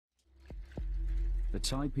The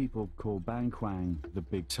Thai people call Bangkok the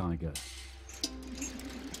big tiger.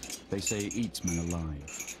 They say it eats men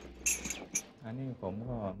alive.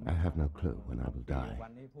 I have no clue when I will die.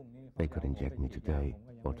 They could inject me today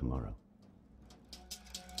or tomorrow.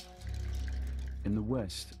 In the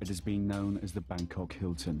West, it is being known as the Bangkok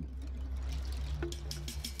Hilton.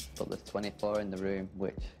 But there's 24 in the room,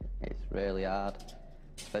 which is really hard,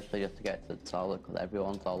 especially just to get to the toilet because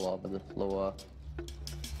everyone's all over the floor.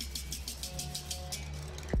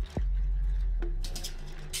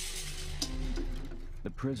 The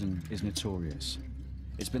prison is notorious.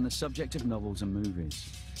 It's been the subject of novels and movies,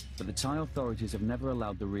 but the Thai authorities have never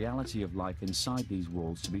allowed the reality of life inside these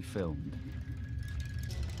walls to be filmed.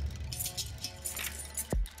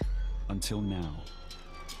 Until now.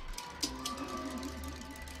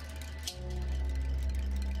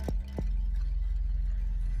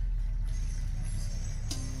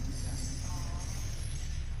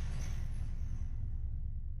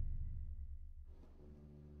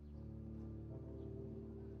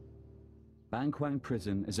 Bangkok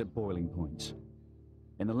Prison is at boiling point.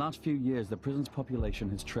 In the last few years, the prison's population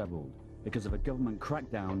has trebled because of a government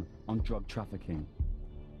crackdown on drug trafficking.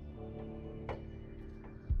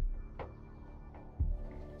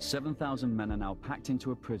 7,000 men are now packed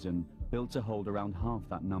into a prison built to hold around half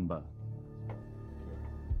that number.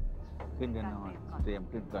 ขึ้นกันนอนเตรียม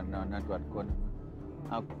ขึ้นก่อนนอนนะตรวจคนเ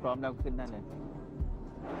อาพร้อมแล้วขึ้นได้เลย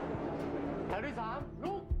แถวที่3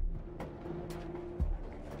ลุก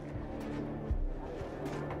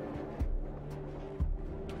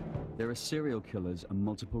There are serial killers and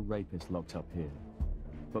multiple rapists locked up here,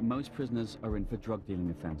 but most prisoners are in for drug dealing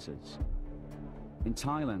offences. In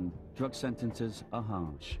Thailand, drug sentences are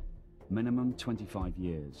harsh, minimum 25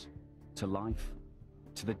 years, to life,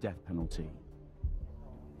 to the death penalty.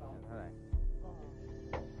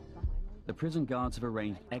 The prison guards have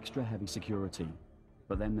arranged extra heavy security,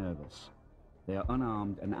 but they're nervous. They are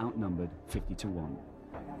unarmed and outnumbered 50 to 1.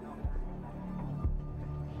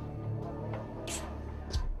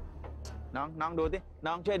 น้องดูสิ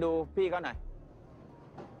น้องช่วยดูพี่เขาหน่อย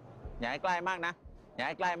อย่าให้ใกล้มากนะอย่าใ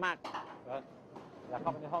ห้ใกล้มากอย่าเข้า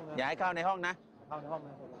ไปในห้องนะอย่าให้เข้าในห้องนะเข้าในห้องน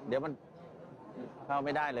ะเดี๋ยวมันเข้าไ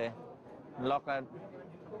ม่ได้เลยล็อกแล้ว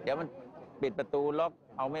เดี๋ยวมันปิดประตูล็อก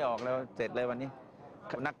เอาไม่ออกแล้วเสร็จเลยวันนี้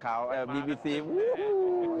นักข่าวBBC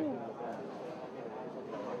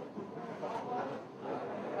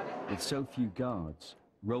With so few guards,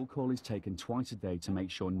 roll call is taken twice a day to make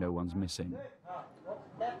sure no one's missing. รู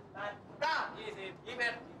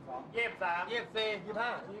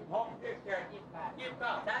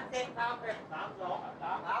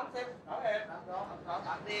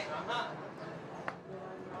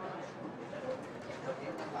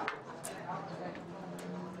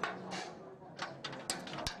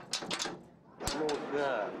ดเพื่อ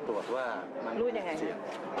ตรวจว่ามันรูดยังไง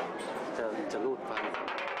จะรูดฟัง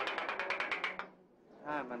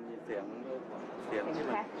ถ้ามันมีเสียงที่มัน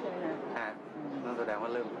นั่นแสดงว่า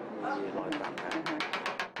เริ่มมีรอยต่ำ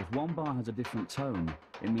If one bar has a different tone,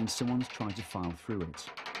 it means someone's trying to file through it.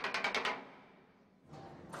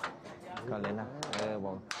 ก็เลยนะบ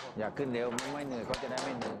อกอยากขึ้นเร็วไม่เหนื่อยก็จะได้ไ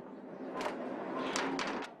ม่เหนื่อย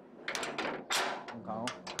ของเขา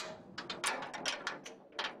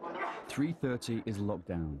 3:30 is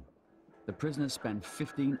lockdown. The prisoners spend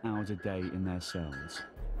 15 hours a day in their cells.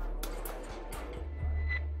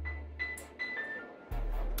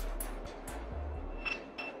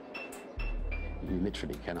 You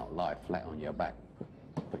literally cannot lie flat on your back.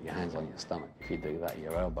 Put your hands on your stomach. If you do that,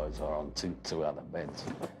 your elbows are on two other beds.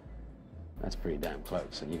 That's pretty damn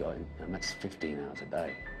close, and that's 15 hours a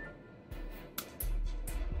day.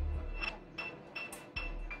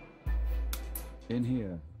 In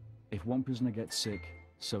here, if one prisoner gets sick,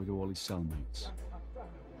 so do all his cellmates.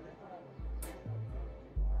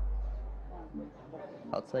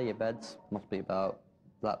 I'd say your beds must be about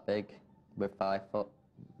that big, with 5 foot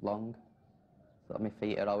long. So my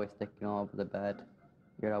feet are always sticking over the bed.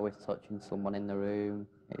 You're always touching someone in the room.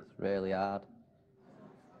 It's really hard.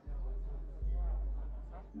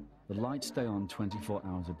 The lights stay on 24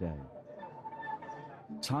 hours a day.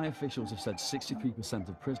 Thai officials have said 63%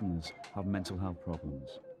 of prisoners have mental health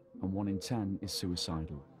problems, and 1 in 10 is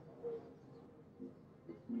suicidal.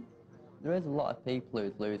 There is a lot of people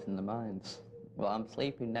who's losing their minds. Well, I'm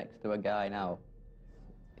sleeping next to a guy now.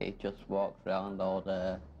 He just walks around all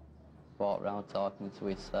day, walks around talking to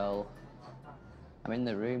his cell. I'm in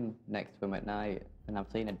the room next to him at night, and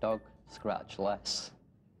I've seen a dog scratch less.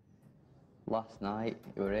 Last night,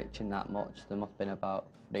 he were itching that much. There must have been about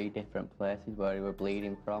 3 different places where he were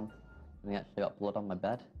bleeding from, and he actually got blood on my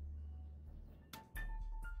bed.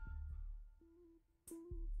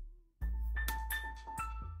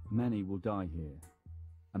 Many will die here,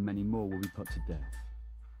 and many more will be put to death.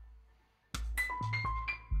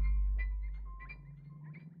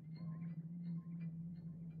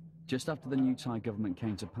 Just after the new Thai government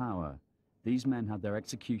came to power, these men had their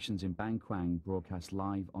executions in Bangkok broadcast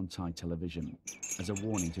live on Thai television as a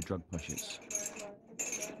warning to drug pushers.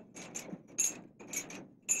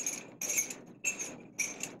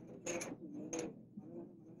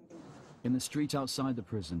 In the street outside the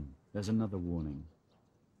prison, there's another warning.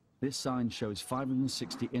 This sign shows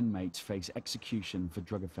 560 inmates face execution for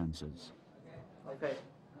drug offences.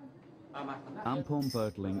 Ampon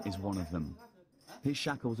Bertling is one of them. His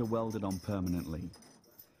shackles are welded on permanently.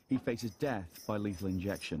 He faces death by lethal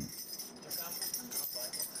injection.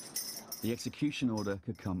 The execution order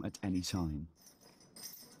could come at any time.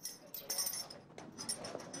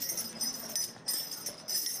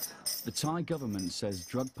 The Thai government says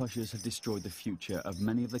drug pushers have destroyed the future of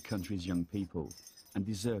many of the country's young people and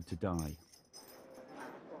deserve to die.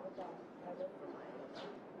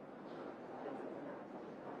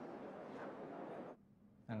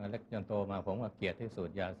 ตั้งแต่เล็กจนโตมาผมก็เกลียดที่สุด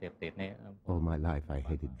ยาเสพติดนี่ All my life I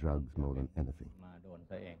hated drugs more than anything. มาโดน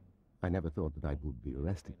ซะเอง I never thought that I would be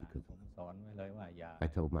arrested because ผมสอนไว้เลยว่าอย่า I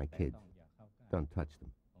told my kids, don't touch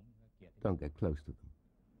them, don't get close to them.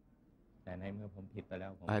 แต่ในเมื่อผมผิดไปแล้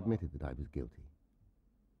ว I admitted that I was guilty.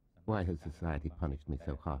 Why has society punished me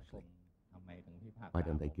so harshly? ทำไมถึงพิพากษา Why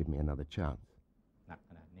don't they give me another chance? หนักข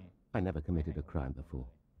นาดนี้ I never committed a crime before.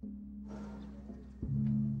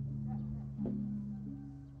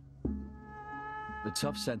 The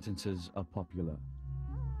tough sentences are popular.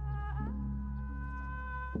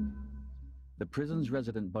 The prison's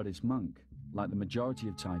resident Buddhist monk, like the majority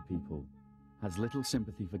of Thai people, has little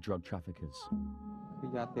sympathy for drug traffickers.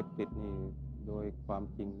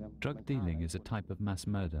 Drug dealing is a type of mass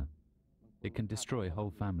murder. It can destroy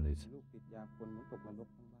whole families.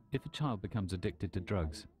 If a child becomes addicted to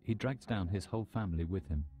drugs, he drags down his whole family with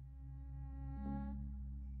him.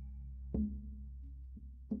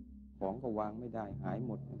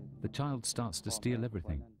 The child starts to steal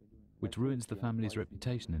everything, which ruins the family's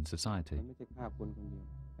reputation in society.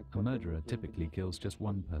 A murderer typically kills just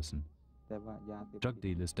one person. Drug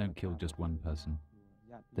dealers don't kill just one person.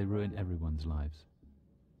 They ruin everyone's lives.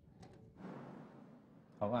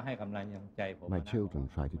 My children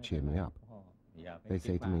try to cheer me up. They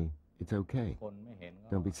say to me, it's okay.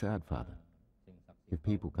 Don't be sad, Father. If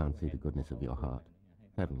people can't see the goodness of your heart,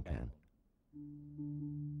 heaven can.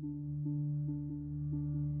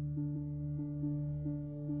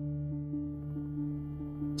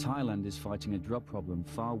 Thailand is fighting a drug problem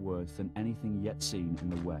far worse than anything yet seen in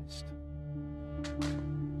the West.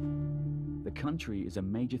 The country is a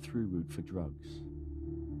major through route for drugs.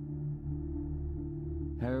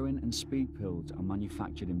 Heroin and speed pills are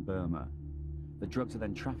manufactured in Burma. The drugs are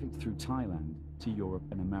then trafficked through Thailand to Europe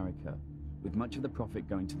and America, with much of the profit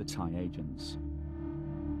going to the Thai agents.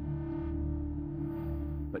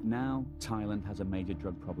 But now, Thailand has a major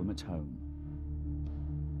drug problem at home.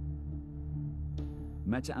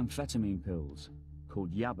 Methamphetamine pills,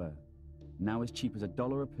 called yaba, now as cheap as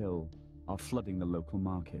 $1 a pill, are flooding the local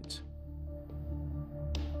market.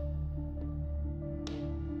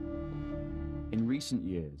 In recent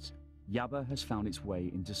years, yaba has found its way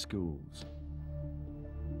into schools.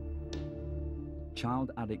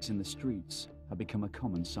 Child addicts in the streets have become a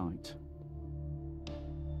common sight.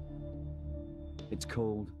 It's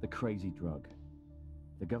called the crazy drug.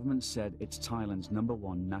 The government said it's Thailand's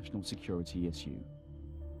 #1 national security issue.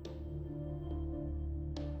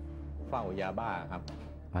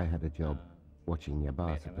 I had a job watching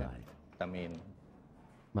yaba supplies.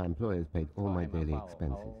 My employers paid all my daily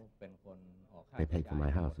expenses. They paid for my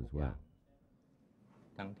house as well.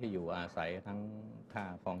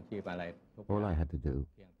 All I had to do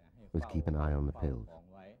was keep an eye on the pills.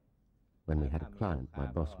 When we had a client, my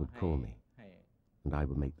boss would call me, and I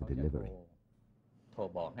would make the delivery.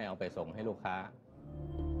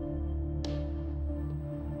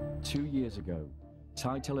 2 years ago,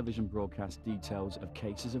 Thai television broadcast details of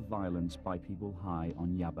cases of violence by people high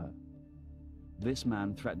on yaba. This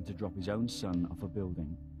man threatened to drop his own son off a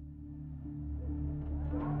building.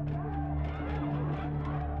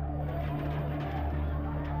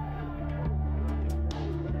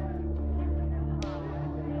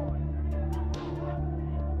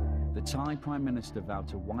 The Thai Prime Minister vowed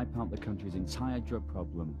to wipe out the country's entire drug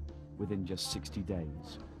problem within just 60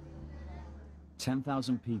 days.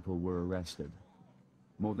 10,000 people were arrested.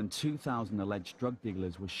 More than 2,000 alleged drug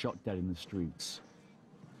dealers were shot dead in the streets.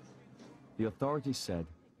 The authorities said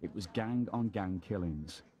it was gang-on-gang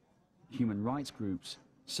killings. Human rights groups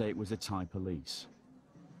say it was the Thai police.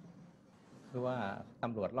 One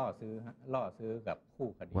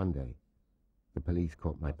day, the police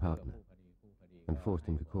caught my partner and forced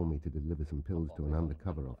him to call me to deliver some pills to an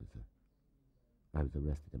undercover officer. I was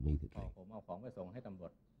arrested immediately.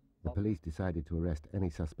 The police decided to arrest any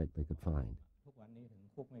suspect they could find.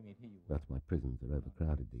 That's why prisons are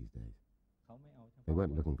overcrowded these days. They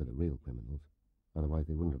weren't looking for the real criminals, otherwise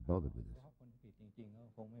they wouldn't have bothered with us.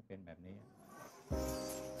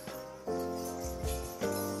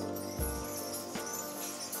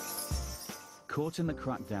 Caught in the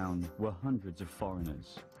crackdown were hundreds of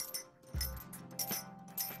foreigners.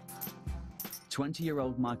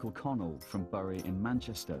 20-year-old Michael Connell from Bury in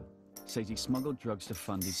Manchester says he smuggled drugs to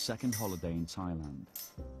fund his second holiday in Thailand.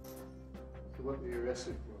 So what were you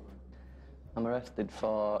arrested for? I'm arrested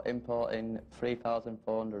for importing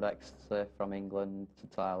 3,400 ecstasy from England to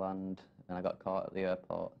Thailand, and I got caught at the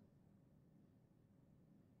airport.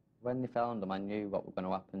 When they found them, I knew what was going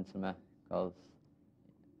to happen to me, because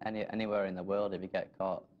anywhere in the world, if you get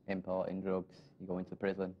caught importing drugs, you go into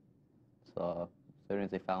prison. So as soon as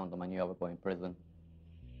they found them, I knew I was going to prison.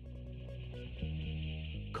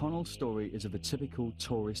 Connell's story is of the typical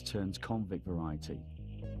tourist-turned-convict variety.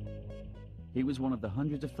 He was one of the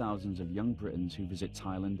hundreds of thousands of young Britons who visit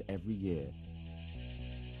Thailand every year.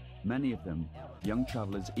 Many of them, young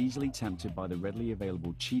travellers easily tempted by the readily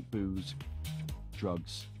available cheap booze,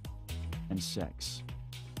 drugs, and sex.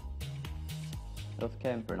 I just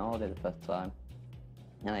came for an holiday the first time,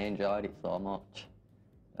 and I enjoyed it so much.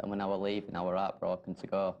 And when I was leaving, I was heartbroken to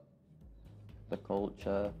go. The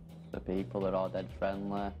culture, the people are all dead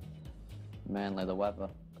friendly, mainly the weather,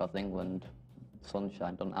 because England,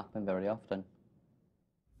 sunshine doesn't happen very often.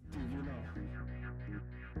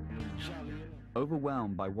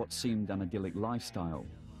 Overwhelmed by what seemed an idyllic lifestyle,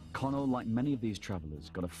 Connell, like many of these travellers,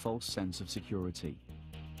 got a false sense of security.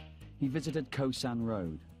 He visited Khao San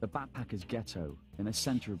Road, the backpackers' ghetto in the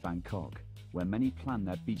centre of Bangkok, where many plan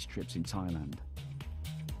their beach trips in Thailand.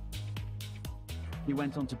 He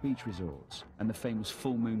went on to beach resorts and the famous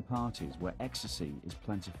full moon parties where ecstasy is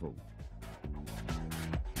plentiful.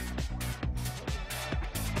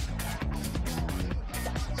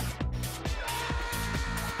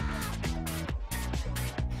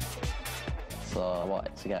 So I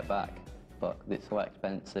wanted to get back, but it's so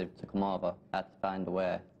expensive to come over, I had to find a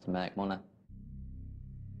way to make money.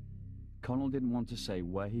 Connell didn't want to say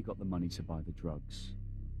where he got the money to buy the drugs.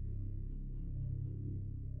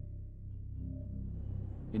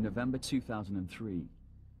 In November 2003,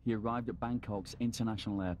 he arrived at Bangkok's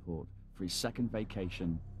international airport for his second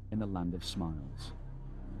vacation in the land of smiles.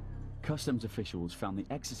 Customs officials found the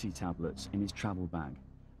ecstasy tablets in his travel bag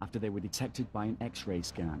after they were detected by an X-ray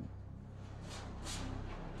scan.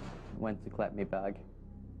 Went to collect my bag,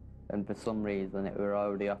 and for some reason it were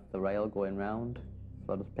already off the rail going round.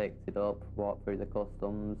 So I just picked it up, walked through the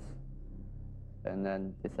customs, and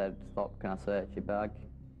then they said, "Stop, can I search your bag?"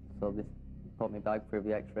 So they put my bag through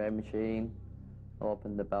the X-ray machine,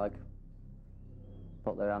 opened the bag,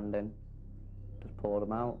 put their hand in, just poured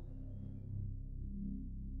them out.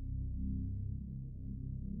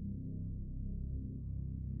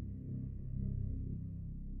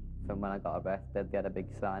 And when I got arrested, they had a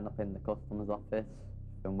big sign up in the customs office,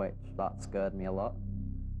 from which that scared me a lot.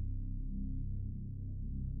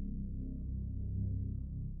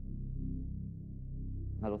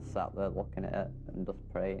 I just sat there looking at it and just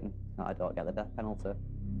praying that I don't get the death penalty.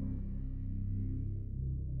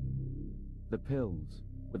 The pills,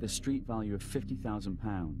 with a street value of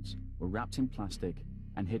 £50,000, were wrapped in plastic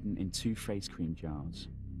and hidden in 2 face cream jars.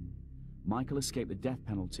 Michael escaped the death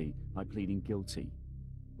penalty by pleading guilty,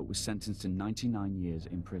 but was sentenced to 99 years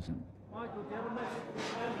in prison. Michael, do you have a message for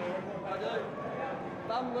family? I do.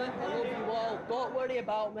 Family, I love you all. Don't worry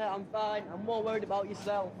about me, I'm fine. I'm more worried about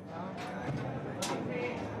yourself.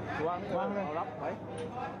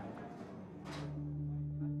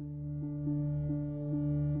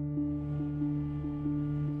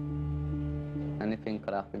 Anything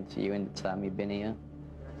could happen to you in the time you've been here.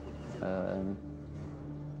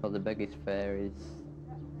 But the biggest fear is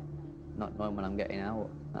not knowing when I'm getting out.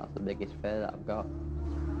 That's the biggest fear that I've got.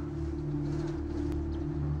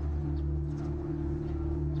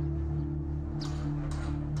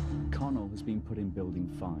 Connell has been put in Building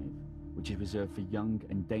 5, which is reserved for young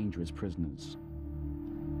and dangerous prisoners.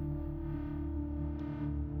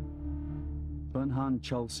 Bunhan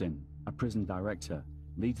Cholsin, a prison director,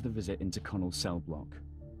 leads the visit into Connell's cell block.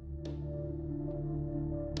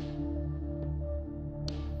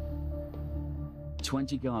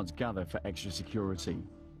 "20 guards gather for extra security,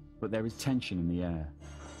 but there is tension in the air.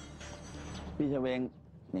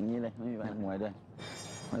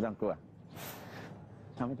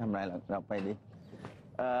 เขาไม่ทำอะไรหรอกเราไปดิ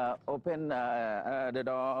open the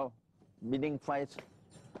door bidding fight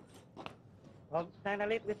ผมนายน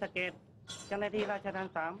ฤทธิ์วิศเกตเจ้าหน้าที่ราชทัณ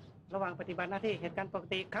ฑ์3ระหว่างปฏิบัติหน้าที่เหตุการณ์ปก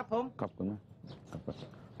ติครับผมขอบคุณมาก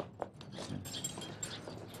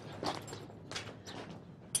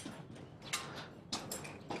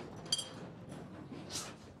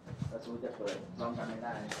ประตูจะเปิดพร้อมกันไม่ไ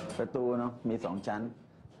ด้ประตูเนาะมี2 ชั้น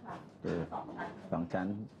2 ชั้น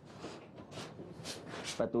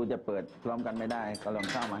ประตูจะเปิดพร้อมกันไม่ได้ก็ลอง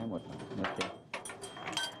เข้ามาให้หมดโอเค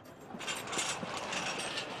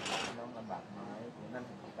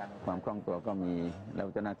ความคล่องตัวก็มีแล้ว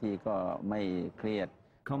เจ้าหน้าที่ก็ไม่เครียด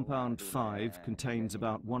Compound 5 contains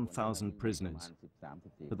about 1,000 prisoners,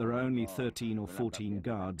 but there are only 13 or 14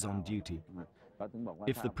 guards on duty.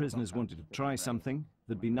 If the prisoners wanted to try something,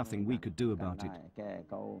 there'd be nothing we could do about it.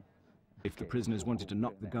 If the prisoners wanted to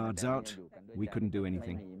knock the guards out, we couldn't do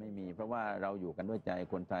anything.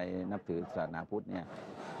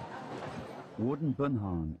 Warden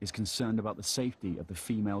Bunhan is concerned about the safety of the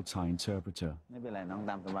female Thai interpreter. ไม่เป็นไรน้อง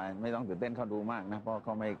ตามสบายไม่ต้องตื่นเต้นเขาดูมากนะเพราะเข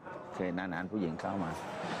าไม่เคยนานๆผู้หญิงเข้ามา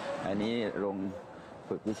อันนี้โรง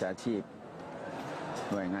ฝึกวิชาชีพ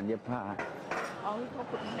หน่วยงานเย็บผ้าเอาเขา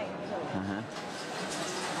ฝึกที่ไหนเลย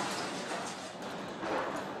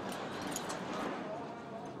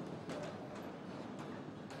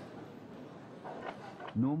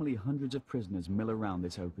Normally hundreds of prisoners mill around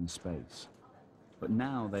this open space, but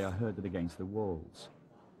now they are herded against the walls.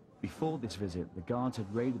 Before this visit, the guards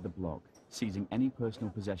had raided the block, seizing any personal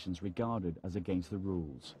possessions regarded as against the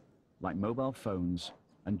rules, like mobile phones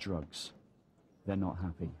and drugs. They're not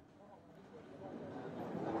happy.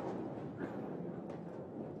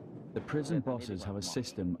 The prison bosses have a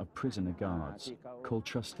system of prisoner guards called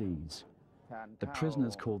trustees. The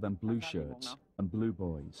prisoners call them blue shirts and blue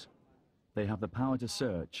boys. They have the power to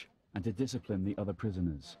search and to discipline the other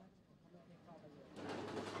prisoners.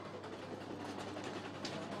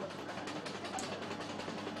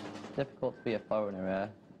 It's difficult to be a foreigner here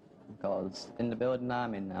because in the building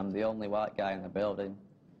I'm in, I'm the only white guy in the building,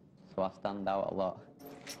 so I stand out a lot.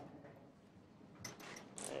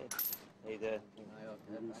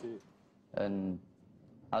 And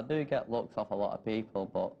I do get looks off a lot of people,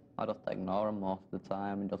 but I just ignore them most of the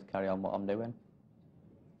time and just carry on what I'm doing.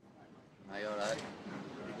 Are you alright?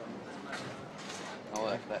 I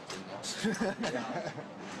was expecting that.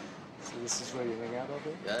 So this is where you hang out all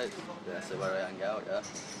day? Yeah, this is where I hang out, yeah.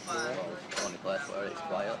 Right. Well, it's the only place where it's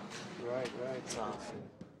quiet. Right.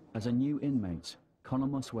 As a new inmate, Connor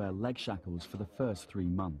must wear leg shackles for the first 3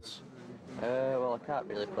 months. Well, I can't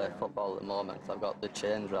really play football at the moment because I've got the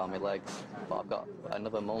chains around my legs, but I've got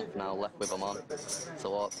another month now left with them on, so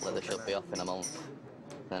hopefully they should be off in a month,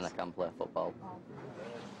 then I can play football.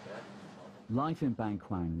 Life in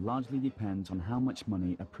Bangkok largely depends on how much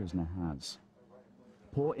money a prisoner has.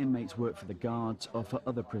 Poor inmates work for the guards or for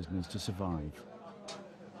other prisoners to survive.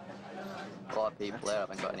 A lot of people there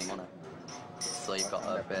haven't got any money, so you've got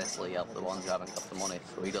to basically help the ones who haven't got the money,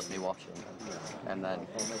 so he does me washing, and then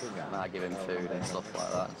I give him food and stuff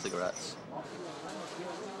like that, and cigarettes.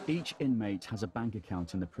 Each inmate has a bank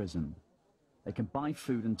account in the prison. They can buy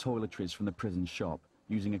food and toiletries from the prison shop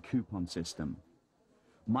using a coupon system.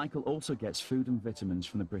 Michael also gets food and vitamins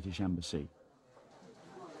from the British Embassy.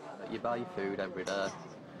 You buy your food every day,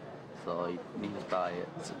 so you just buy it.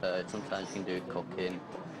 Sometimes you can do cooking.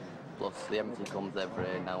 Plus the embassy comes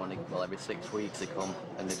every 6 weeks they come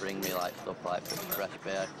and they bring me like stuff like fresh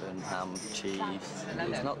bacon, ham, cheese.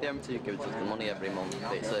 It's not the embassy who gives us the money every month,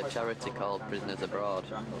 it's a charity called Prisoners Abroad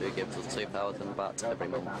who gives us 2,000 baht every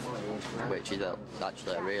month, which is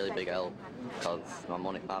actually a really big help because my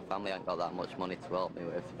family ain't got that much money to help me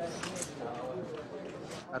with.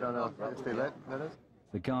 I don't know if they let us.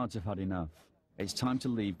 The guards have had enough. It's time to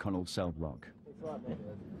leave Connell's cell block.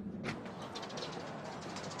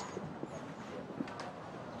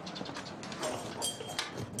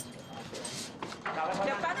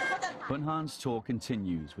 Bunhan's tour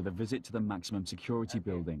continues with a visit to the maximum security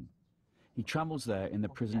building. He travels there in the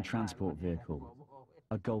prison transport vehicle,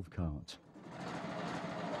 a golf cart.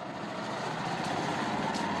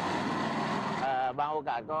 บางโอ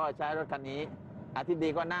กาสก็ใช้รถคันนี้อาทิตย์ดี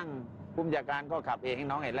ก็นั่งผู้บัญชาการก็ขับเอง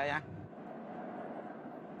น้องเห็นแล้วนะ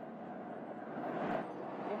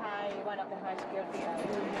Behind one of the high security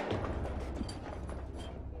areas.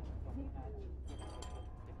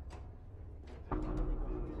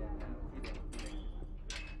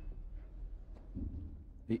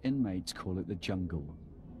 The inmates call it the jungle.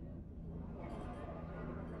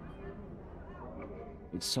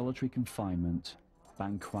 It's solitary confinement,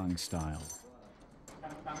 Bangkok style.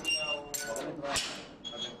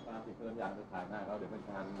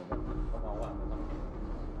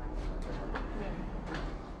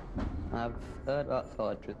 I've heard about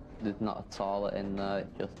toilet. There's not a toilet in there,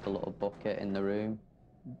 it's just a little bucket in the room.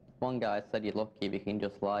 One guy said you're lucky if you can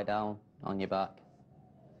just lie down on your back,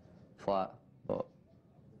 flat, but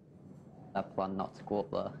I plan not to go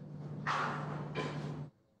up there.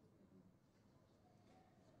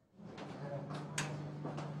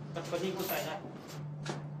 คนที่ผู้ตายนะ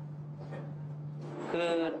คื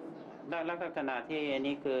อลักษณะที่อัน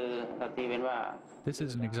นี้คือเราตีเป็นว่า This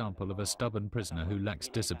is an example of a stubborn prisoner who lacks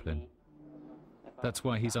discipline. That's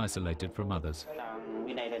why he's isolated from others. ทาง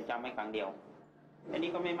วินัยเรือนจำไม่ขังเดียวอันนี้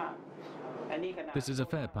ก็ไม่มากอันนี้ขนาด This is a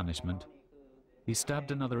fair punishment. He stabbed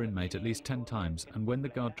another inmate at least 10 times, and when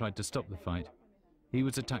the guard tried to stop the fight, he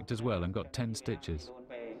was attacked as well and got 10 stitches. โดน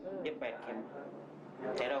ไปเย็บ8 เข็ม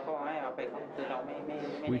แต่เราก็ให้เอาไปคือเราไม่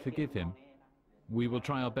We forgive him. We will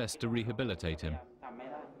try our best to rehabilitate him. ทำไม่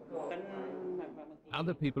ได้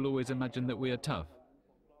Other people always imagine that we are tough,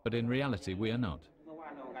 but in reality we are not. เมื่อวา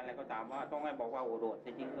นเรากันอะไรก็ถามว่าต้องให้บอกว่าโอดจ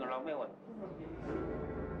ริงๆคือเราไม่อด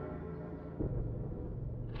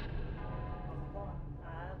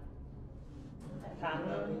ฐาน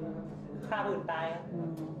ฆ่าผู้อื่นตายครับ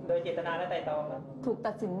โดยเจตนาและไตร่ตรองครับ ถูก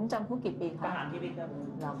ตัดสินจำคุกกี่ปี ป คะ ระหารชีวิตครับ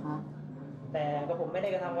เหรอคะ แต่ก็ผมไม่ได้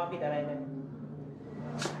กระทำความผิดอะไรเลย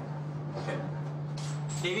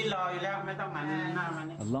ชีวิตรออยู่แล้วไม่ต้องหันหน้ามา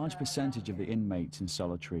นี่ A large percentage of the inmates in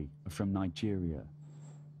solitary are from Nigeria,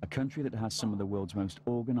 a country that has some of the world's most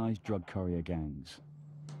organized drug courier gangs.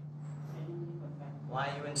 Why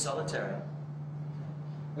are you in solitary?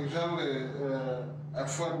 Exactly. At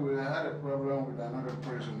first we had a problem with another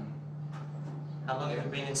prisoner. How long have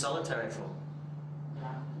you been in solitary for?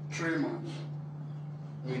 3 months.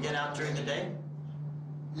 You get out during the day?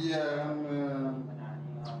 Yeah,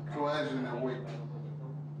 twice in a week.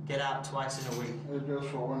 Get out twice in a week? Just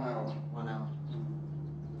for 1 hour. 1 hour.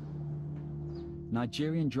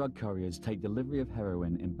 Nigerian drug couriers take delivery of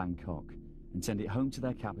heroin in Bangkok and send it home to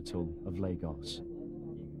their capital of Lagos.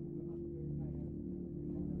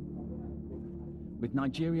 With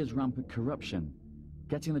Nigeria's rampant corruption,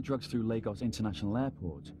 getting the drugs through Lagos International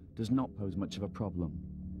Airport does not pose much of a problem.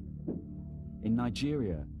 In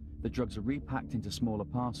Nigeria, the drugs are repacked into smaller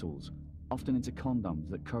parcels, often into condoms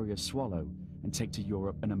that couriers swallow and take to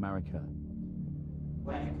Europe and America.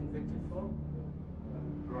 What are you convicted for?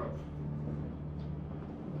 Drugs.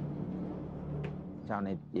 ชาวไน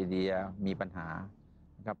จีเรียมีปัญหา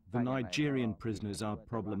The Nigerian prisoners are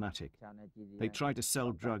problematic. They try to sell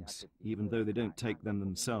drugs even though they don't take them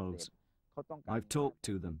themselves. I've talked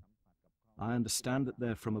to them. I understand that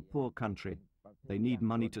they're from a poor country. They need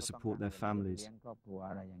money to support their families.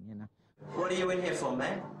 What are you in here for,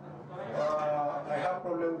 man? I have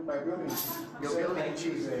problem with my building. Your building?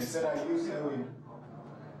 Said I use heroin.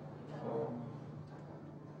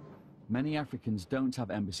 Many Africans don't have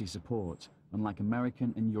embassy support, unlike American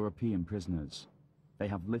and European prisoners. They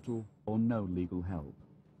have little or no legal help.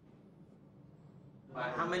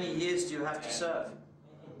 How many years do you have to serve?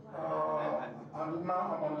 I'm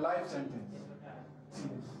on life sentence.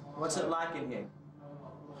 What's it like in here?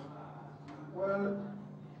 Well,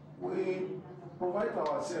 we provide for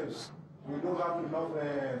ourselves. We don't have enough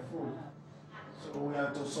food, so we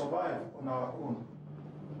have to survive on our own.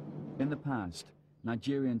 In the past,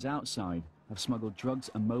 Nigerians outside have smuggled drugs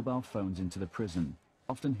and mobile phones into the prison,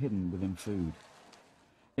 often hidden within food.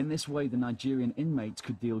 In this way, the Nigerian inmates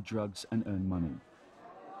could deal drugs and earn money.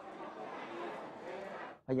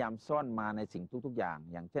 พยายามซ่อนมาในสิ่งทุกๆอย่าง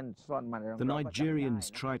อย่างเช่นซ่อนมา The Nigerians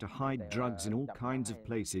try to hide drugs in all kinds of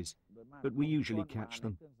places, but we usually catch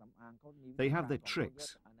them. They have their tricks.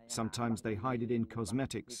 Sometimes they hide it in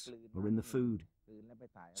cosmetics or in the food.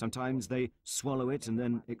 Sometimes they swallow it and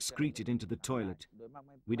then excrete it into the toilet.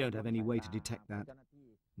 We don't have any way to detect that.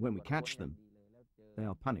 When we catch them, they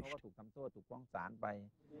are punished.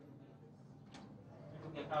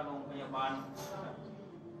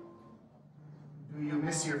 Do you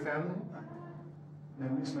miss your family? I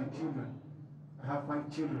miss my children. I have 5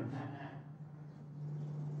 children.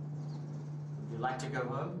 Would you like to go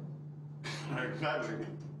home? Exactly.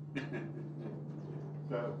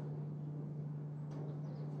 So.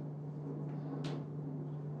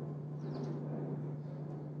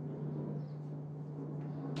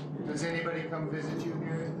 Does anybody come visit you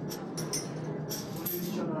here?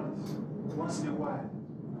 Once in a while.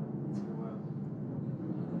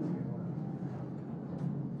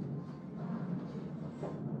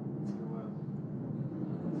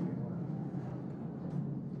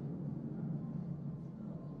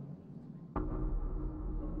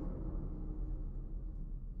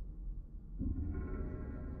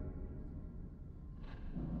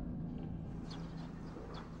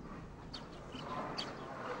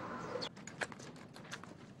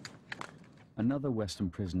 Another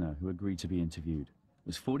Western prisoner who agreed to be interviewed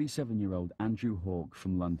was 47-year-old Andrew Hawke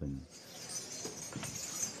from London.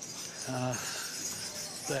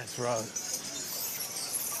 Death row.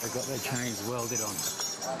 They've got their chains welded on.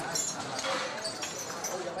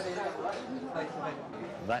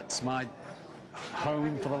 That's my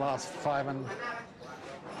home for the last five and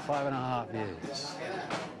a half years.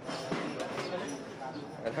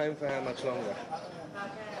 At home for how much longer?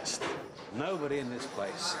 Nobody in this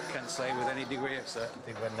place can say with any degree of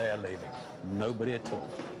certainty when they are leaving. Nobody at all.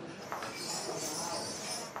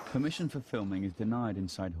 Permission for filming is denied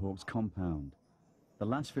inside Hawke's compound. The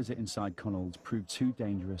last visit inside Connell's proved too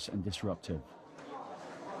dangerous and disruptive.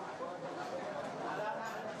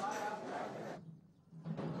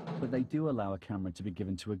 But they do allow a camera to be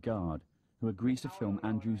given to a guard who agrees to film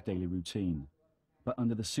Andrew's daily routine, but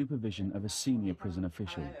under the supervision of a senior prison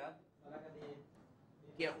official.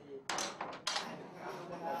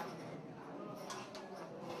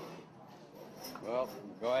 Well,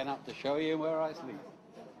 I'm going up to show you where I sleep.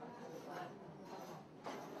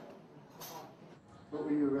 What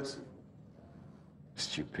were you arrested for?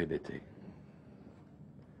 Stupidity.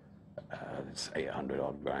 It's 800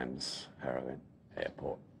 odd grams heroin,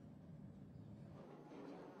 airport.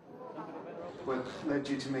 What led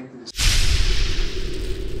you to make the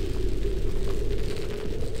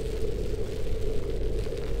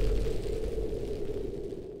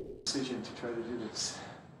decision to try to do this?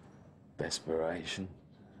 Desperation,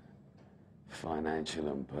 financial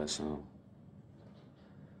and personal.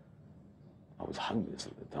 I was homeless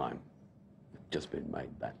at the time. I'd just been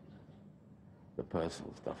made that. The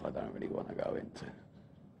personal stuff I don't really want to go into.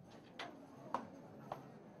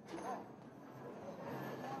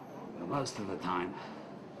 But most of the time,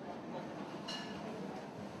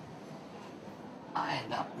 I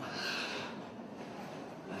end up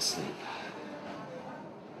asleep.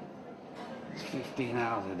 It's 15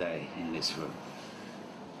 hours a day in this room.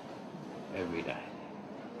 Every day.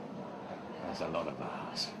 That's a lot of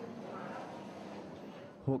hours.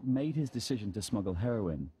 Hawke made his decision to smuggle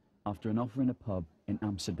heroin after an offer in a pub in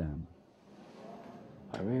Amsterdam.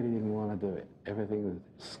 I really didn't want to do it. Everything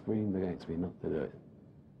screamed against me not to do it.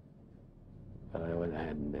 But I went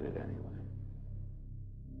ahead and did it anyway.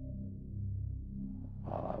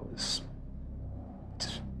 I was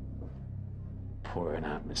just pouring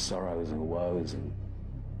out my sorrows and woes and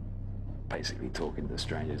basically talking to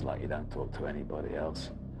strangers like you don't talk to anybody else.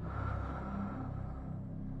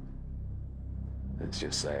 Let's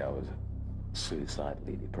just say I was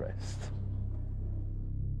suicidally depressed.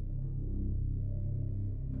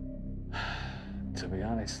 To be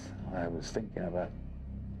honest, I was thinking about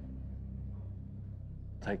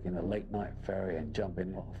taking a late-night ferry and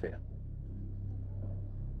jumping off it.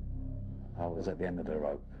 I was at the end of the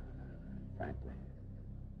rope, frankly.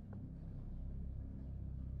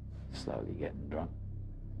 Slowly getting drunk.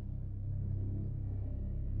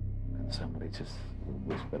 And somebody just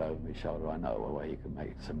whispered over my shoulder, I know a way you can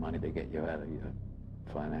make some money to get you out of your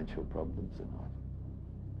financial problems. And I,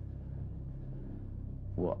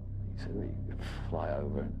 what? He said, well, you could fly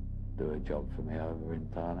over and do a job for me over in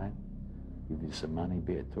Thailand, give you some money,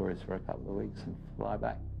 be a tourist for a couple of weeks and fly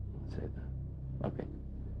back. I said, okay.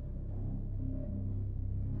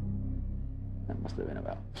 That must have been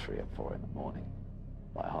about 3 or 4 in the morning.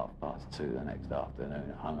 By 2:30 the next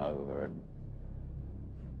afternoon, hungover and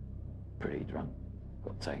pretty drunk.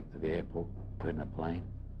 Got taken to the airport, put in a plane.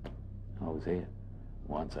 I was here.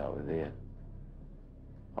 Once I was here,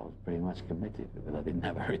 I was pretty much committed because I didn't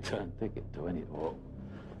have a return ticket to any, or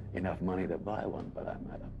enough money to buy one for that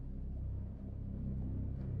matter.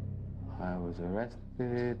 I was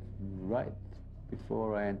arrested right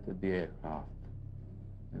before I entered the aircraft.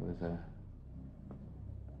 There was a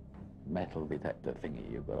metal detector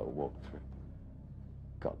thingy you've got to walk through.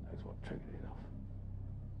 God knows what triggered it off.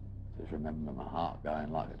 Just remember my heart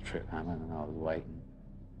going like a trip hammer, and I was waiting.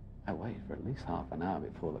 I waited for at least half an hour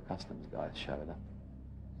before the customs guys showed up.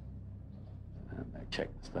 And they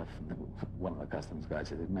checked the stuff, and one of the customs guys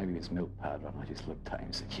said, maybe it's milk powder, and I just looked at him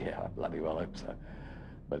and said, yeah, I bloody well hope so.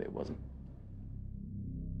 But it wasn't.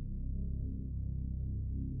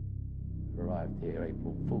 Arrived here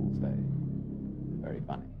April Fool's Day. Very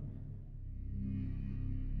funny.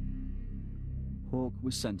 Hawke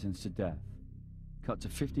was sentenced to death, cut to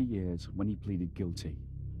 50 years when he pleaded guilty.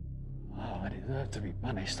 Oh, I deserve to be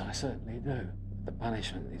punished, I certainly do. The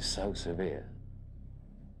punishment is so severe.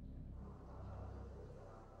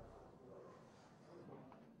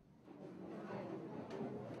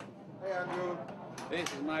 Hey, Andrew.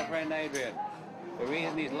 This is my friend Adrian. The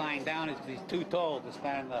reason he's lying down is because he's too tall to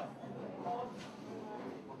stand up.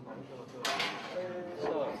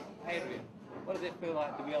 So, Adrian, What does it feel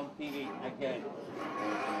like to be on TV again?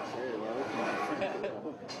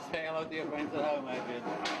 Say hello to your friends at home, Adrian.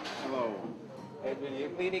 Hello. Adrian, you're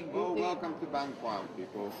pleading guilty? Oh, welcome to Bangkok,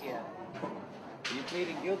 people. Yeah. Are you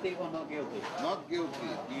pleading guilty or not guilty? Not guilty.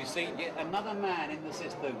 You see yet another man in the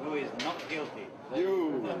system who is not guilty.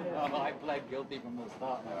 You. Oh, I pled guilty from the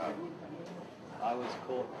start, my friend. I was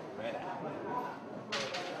caught red-handed.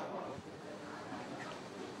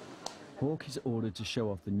 Hawke is ordered to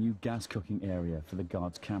show off the new gas cooking area for the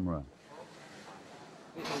guard's camera.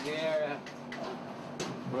 This is the area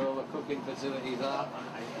where all the cooking facilities are.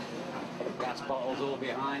 Gas bottles all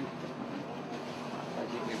behind.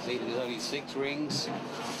 As you can see, there's only 6 rings.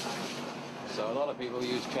 So a lot of people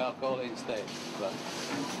use charcoal instead, but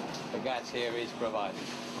the gas here is provided.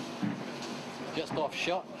 Just off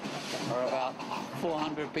shot are about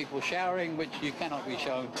 400 people showering, which you cannot be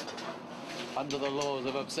shown under the laws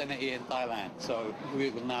of obscenity in Thailand. So we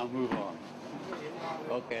will now move on.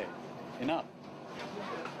 Okay, enough.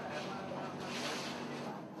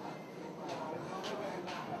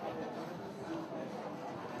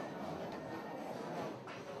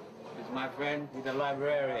 This is my friend, he's a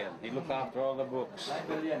librarian. He looks after all the books.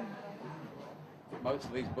 Librarian. Most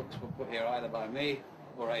of these books were put here either by me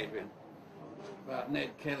or Adrian. About Ned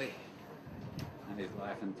Kelly and his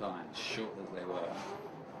life and times, short as they were.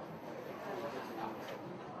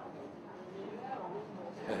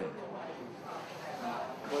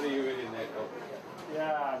 What are you reading there, Bob?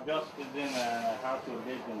 Yeah, just reading how to live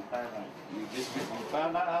in Thailand. You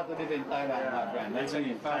found out how to live in Thailand, my friend. That's when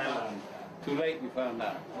you found out. Too late you found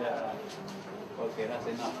out. Yeah. Okay, that's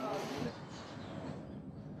enough.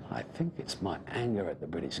 I think it's my anger at the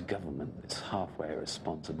British government that's halfway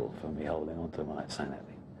responsible for me holding on to my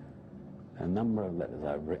sanity. A number of letters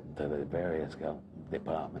I've written to the various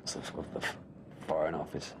departments of the Foreign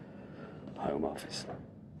Office, Home Office,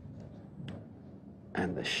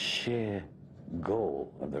 and the sheer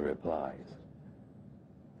gall of the replies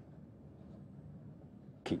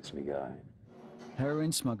keeps me going.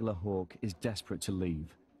 Heroin smuggler Hawke is desperate to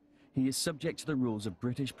leave. He is subject to the rules of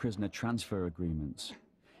British prisoner transfer agreements.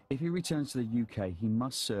 If he returns to the UK, he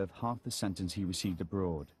must serve half the sentence he received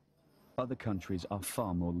abroad. Other countries are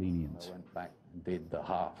far more lenient. I went back and did the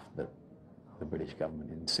half that the British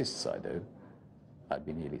government insists I do. I'd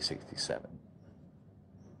be nearly 67.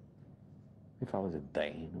 If I was a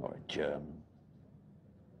Dane or a German,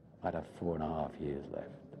 I'd have 4.5 years left.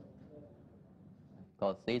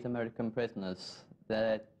 Because these American prisoners,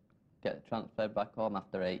 they get transferred back home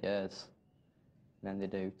after 8 years. And then they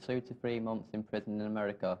do 2 to 3 months in prison in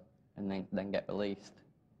America and then get released.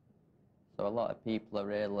 So a lot of people are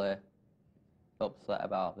really upset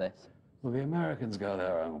about this. Well, the Americans go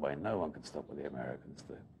their own way. No one can stop what the Americans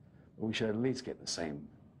do. But we should at least get the same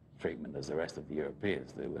treatment as the rest of the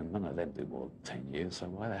Europeans do, and none of them do more than 10 years, so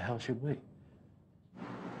why the hell should we?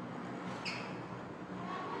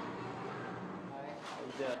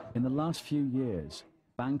 In the last few years,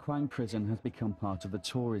 Bangkok Prison has become part of the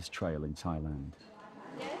tourist trail in Thailand.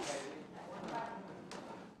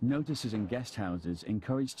 Notices in guest houses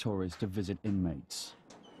encourage tourists to visit inmates.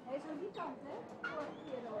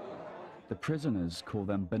 The prisoners call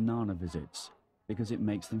them banana visits because it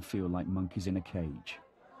makes them feel like monkeys in a cage.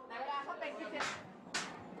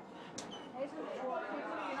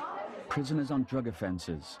 Prisoners on drug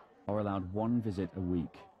offences are allowed 1 visit a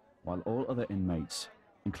week, while all other inmates,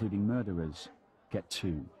 including murderers, get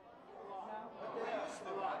 2.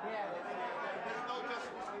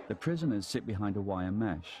 The prisoners sit behind a wire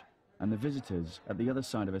mesh, and the visitors at the other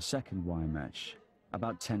side of a second wire mesh,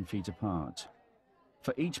 about 10 feet apart.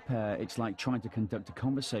 For each pair, it's like trying to conduct a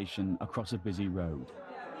conversation across a busy road.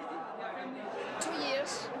 2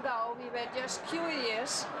 years ago, we were just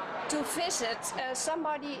curious to visit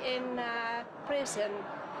somebody in prison.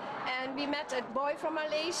 And we met a boy from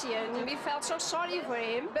Malaysia, and we felt so sorry for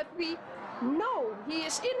him, but we know he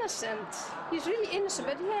is innocent. He's really innocent,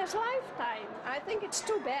 but he has lifetime. I think it's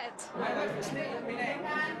too bad. My wife stayed in Penang.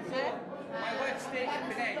 My wife stayed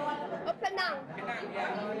in Penang. Oh, Penang. Penang,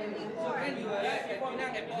 yeah. So when you were at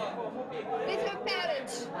Penang before? With her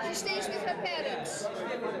parents. She stays with her parents.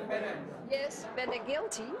 Yes, when they're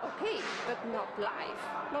guilty, okay, but not life.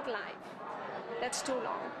 Not life. That's too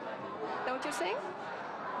long. Don't you think?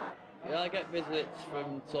 Yeah, I get visits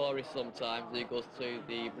from tourists sometimes who goes to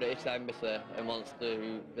the British Embassy and wants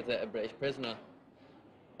to visit a British prisoner.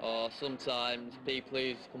 Or sometimes people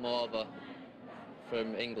who come over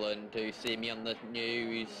from England who see me on the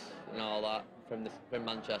news and all that from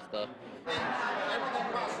Manchester.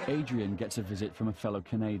 Adrian gets a visit from a fellow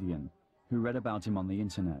Canadian who read about him on the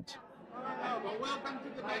internet. but welcome to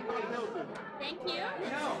the Bangkok Hilton. Thank you.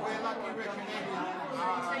 We're lucky we're Canadian.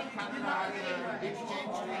 Canada has an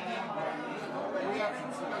exchange treaty. We have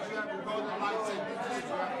the golden license. You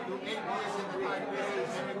have to do 8 years in the 5 years,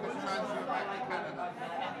 and we can transfer back to Canada.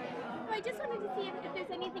 Well, I just wanted to see if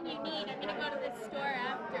there's anything you need. I'm going to go to the store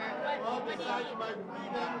after. What do you need?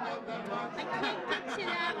 I can't get to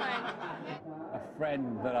that one. A friend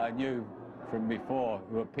that I knew from before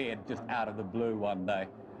who appeared just out of the blue one day.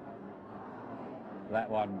 That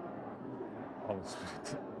one, I was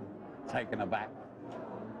taken aback.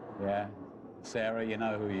 Yeah. Sarah, you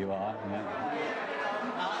know who you are. Yeah.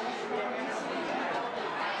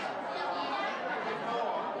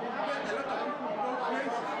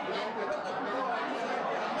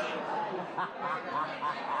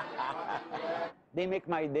 They make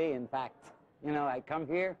my day, in fact. You know, I come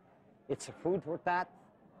here, it's a food for thought,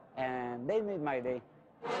 and they made my day.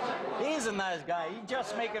 He's a nice guy. He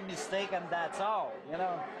just make a mistake and that's all, you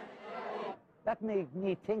know. That made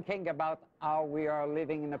me thinking about how we are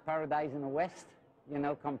living in a paradise in the West, you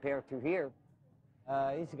know, compared to here.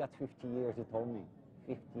 He's got 50 years, he told me.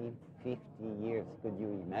 50 years. Could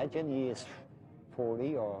you imagine? He is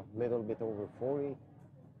 40 or a little bit over 40.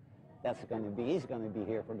 That's going to be, he's going to be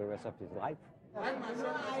here for the rest of his life. I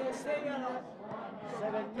stay here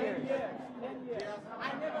 7 years. 10 years.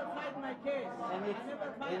 I never fight my case. I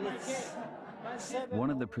never fight my case. One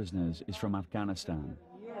of the prisoners is from Afghanistan.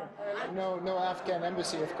 No Afghan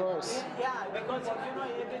embassy, of course. Yeah, because you know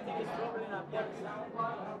everything is problem in Afghanistan.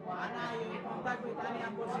 And I contact with any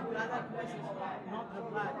embassy with other places, not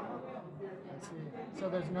applied. So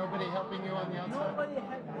there's nobody helping you on the outside? Nobody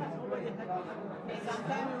helping me.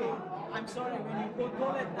 Sometimes I'm sorry, when you go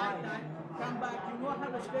toilet night time, come back, you don't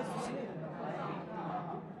have a space to sleep.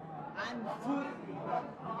 And food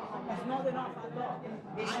is not enough at all.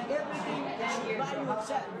 And everything is by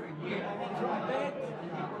yourself. From bed,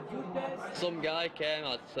 toothpaste. Some guy came,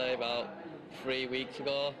 I'd say about 3 weeks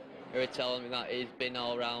ago. He was telling me that he's been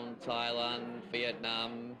all around Thailand,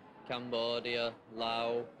 Vietnam, Cambodia,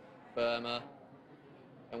 Laos, Burma.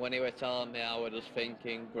 And when he was telling me, I was just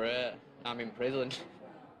thinking, great, I'm in prison.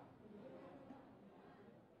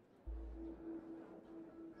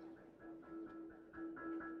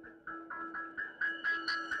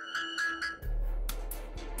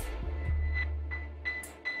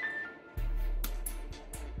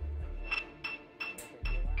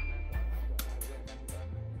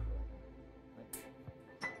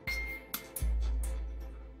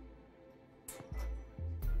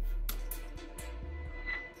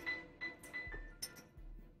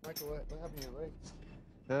 Michael, what happened to your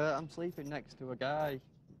legs? I'm sleeping next to a guy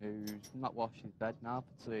who's not washed his bed now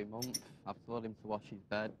for 2 months. I've told him to wash his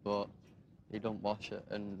bed, but he don't wash it,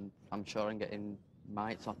 and I'm sure I'm getting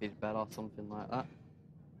mites off his bed or something like that.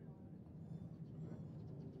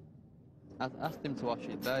 I asked him to wash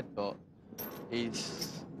his bed, but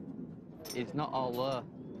he's not all there,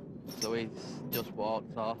 so he's just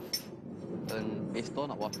walked off, and he's still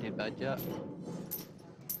not washing his bed yet.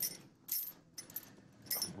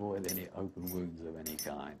 Avoid any open wounds of any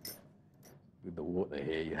kind. With the water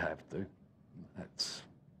here, you have to. That's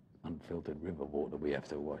unfiltered river water we have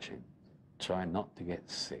to wash in. Try not to get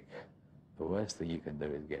sick. The worst thing you can do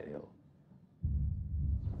is get ill.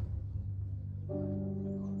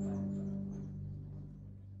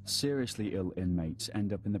 Seriously ill inmates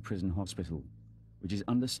end up in the prison hospital, which is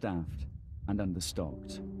understaffed and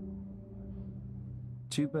understocked.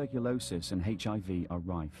 Tuberculosis and HIV are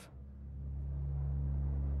rife.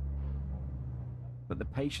 But the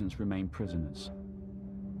patients remain prisoners.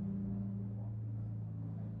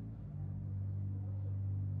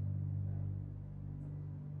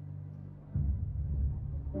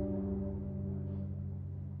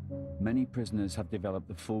 Many prisoners have developed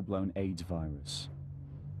the full-blown AIDS virus.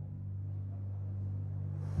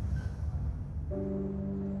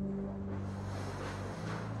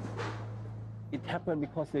 It happened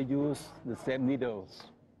because they use the same needles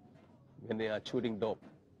when they are shooting dope.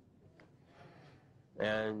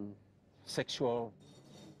 And sexual,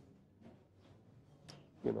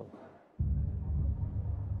 you know.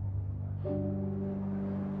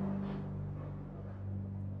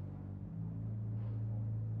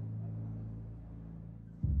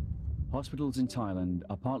 Hospitals in Thailand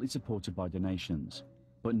are partly supported by donations,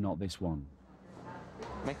 but not this one.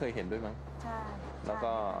 ไม่เคยเห็นด้วยมั้งแล้ว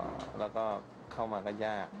ก็เข้ามาก็ย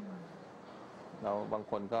ากแล้วบาง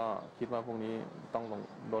คนก็คิดว่าพวกนี้ต้อง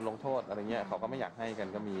โดนลงโทษอะไรเงี้ยเขาก็ไม่อยากให้กัน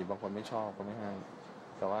ก็มีบางคนไม่ชอบก็ไม่ให้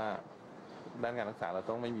แต่ว่าด้านการรักษาเรา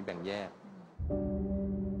ต้องไม่มีแบ่งแยก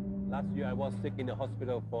Last year I was sick in the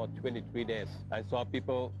hospital for 23 days. I saw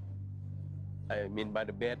people, by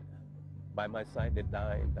the bed, by my side, they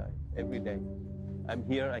die and die every day. I'm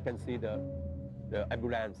here, I can see the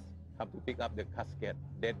ambulance have to pick up the casket,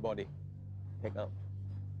 dead body, take out.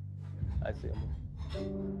 I see them.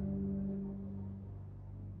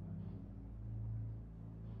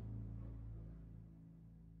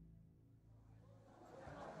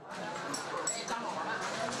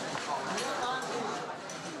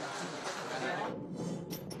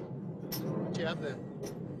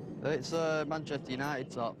 It's Manchester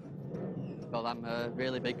United top. Well, I'm a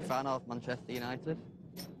really big fan of Manchester United.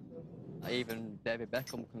 Even David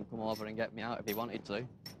Beckham can come over and get me out if he wanted to.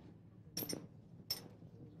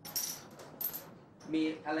 มี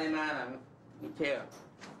อะไรมาล่ะมิเชล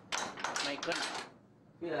ไมเคิล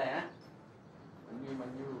ชื่ออะไรนะมัน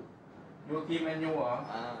ยูทีมแมนยูเหรอ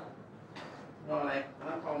เรื่องอะไรแ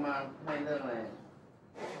ล้วเขามาให้เรื่องอะไร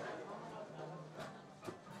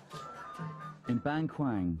In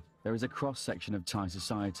Bangkok, there is a cross-section of Thai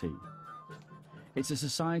society. It's a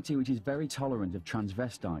society which is very tolerant of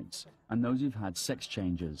transvestites and those who've had sex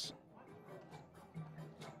changes.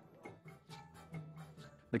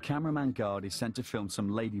 The cameraman guard is sent to film some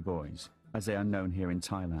ladyboys, as they are known here in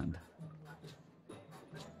Thailand.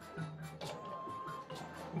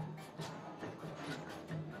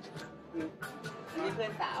 นี่เพื่อ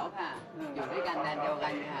นสาวค่ะอยู่ด้วยกันแดนเดียวกั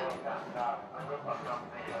นค่ะ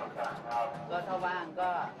ก็ถ้าว่างก็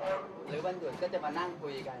หรือวันหยุดก็จะมานั่งคุ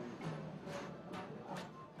ยกัน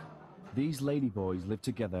These ladyboys live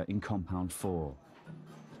together in Compound 4.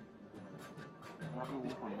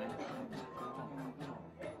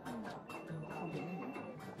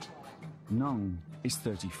 Nong is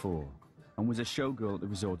 34 and was a showgirl at the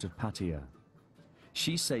resort of Pattaya.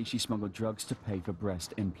 She says she smuggled drugs to pay for breast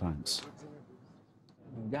implants.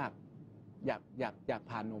 อยาก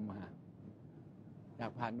ผ่านนมฮะอยา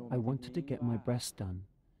กผ่านนม I wanted to get my breasts done,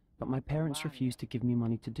 but my parents refused to give me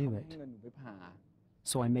money to do it. เงินหนูไปผ่า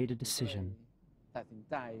So I made a decision. ตัดสิน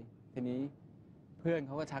ใจทีนี้เพื่อนเ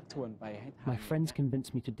ขาก็ชักชวนไปให้ทำ My friends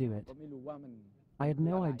convinced me to do it. ก็ไม่รู้ว่ามัน I had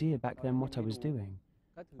no idea back then what I was doing.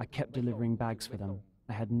 I kept delivering bags for them.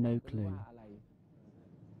 I had no clue.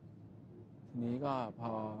 ทีนี้ก็พ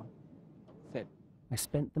อเสร็จ I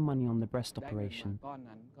spent the money on the breast operation,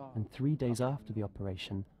 and 3 days after the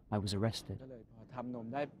operation, I was arrested. ก็เลยพอทำนม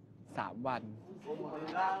ได้3 วัน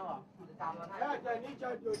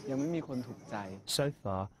ยังไม่มีคนถูกใจ So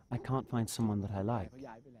far, I can't find someone that I like.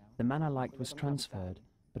 The man I liked was transferred,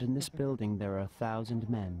 but in this building there are 1,000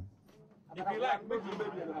 men.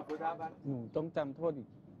 หนูต้องจำโทษอีก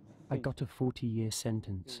I got a 40-year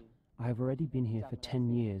sentence. I have already been here for 10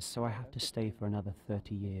 years, so I have to stay for another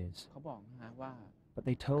 30 years. เขาบอกนะว่า But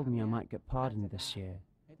they told me I might get pardoned this year,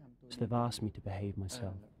 so they've asked me to behave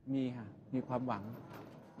myself. มีค่ะมีความหวัง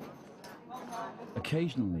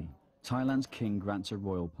Occasionally, Thailand's king grants a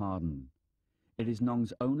royal pardon. It is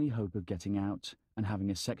Nong's only hope of getting out and having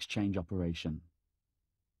a sex change operation.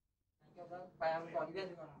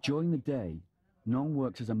 During the day, Nong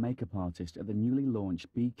works as a makeup artist at the newly launched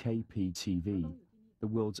BKP TV,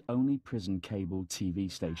 the world's only prison cable TV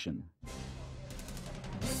station.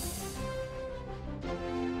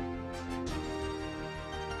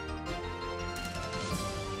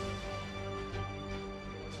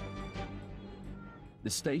 The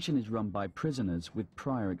station is run by prisoners with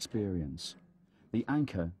prior experience. The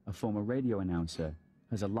anchor, a former radio announcer,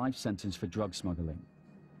 has a life sentence for drug smuggling.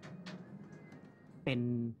 เป็น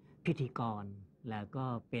พิธีกรแล้วก็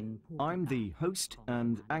เป็นผู้ I'm the host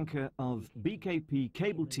and anchor of BKP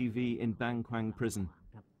Cable TV in Bangkok Prison.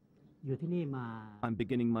 อยู่ที่นี่มา I'm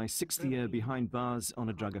beginning my 6th year behind bars on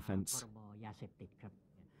a drug offence. พรบยาเสพติดครับ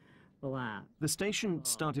เพราะว่า The station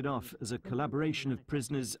started off as a collaboration of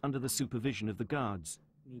prisoners under the supervision of the guards.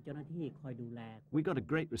 มีเจ้าหน้าที่คอยดูแล We got a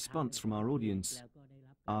great response from our audience,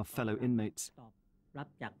 our fellow inmates. ตอบรับ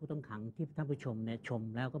จากผู้ต้องขังที่ท่านผู้ชมเนี่ยชม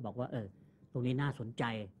แล้วก็บอกว่าตรงนี้น่าสนใจ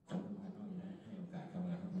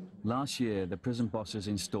Last year, the prison bosses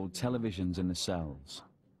installed televisions in the cells.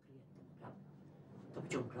 ท่าน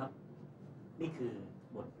ผู้ชมครับนี่คือ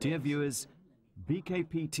บท Dear viewers,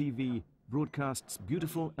 BKP TV broadcasts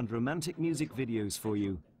beautiful and romantic music videos for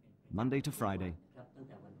you, Monday to Friday. ครับตั้งแ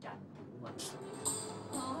ต่วันจันทร์ถึงวันศุกร์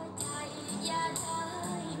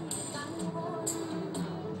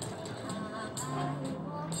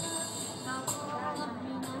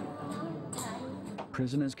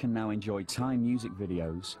Prisoners can now enjoy Thai music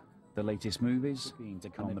videos, the latest movies, to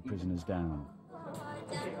calm the prisoners down.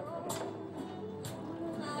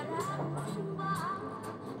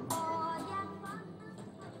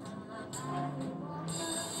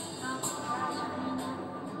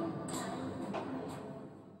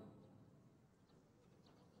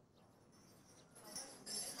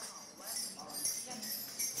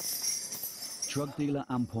 Drug dealer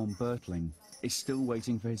Ampon Bertling is still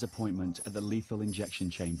waiting for his appointment at the lethal injection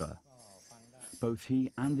chamber. Both he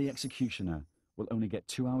and the executioner will only get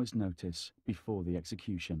 2 hours' notice before the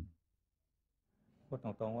execution.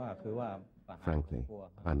 Frankly,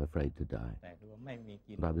 I'm afraid to die.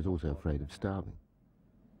 But I was also afraid of starving.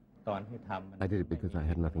 I did it because I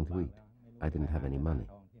had nothing to eat. I didn't have any money.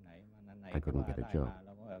 I couldn't get a job.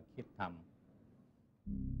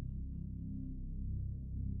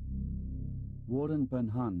 Warden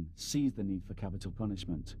Bernhan sees the need for capital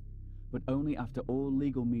punishment, but only after all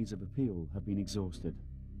legal means of appeal have been exhausted.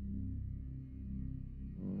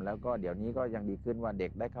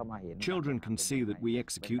 Children can see that we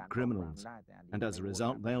execute criminals, and as a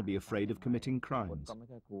result they'll be afraid of committing crimes.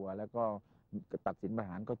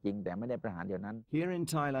 Here in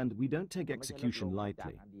Thailand, we don't take execution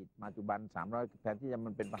lightly.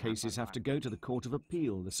 Cases have to go to the Court of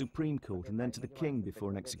Appeal, the Supreme Court, and then to the King before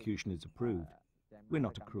an execution is approved. We're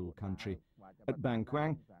not a cruel country. At Bang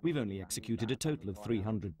Kwang, we've only executed a total of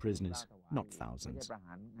 300 prisoners, not thousands.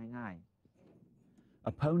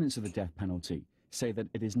 Opponents of the death penalty say that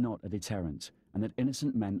it is not a deterrent and that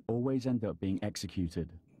innocent men always end up being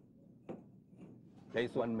executed. There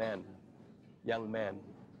is one man, young man.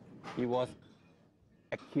 He was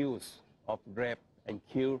accused of rape and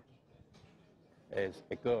killed as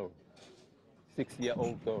a girl,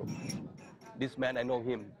 6-year-old girl. This man, I know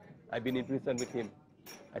him. I've been in prison with him.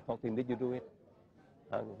 I talked to him, did you do it?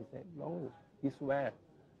 And he said, no, he swear.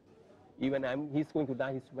 Even he's going to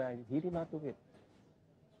die, he swear. He did not do it.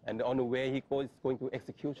 And on the way he goes going to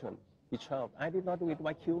execution. He shouted, I did not do it,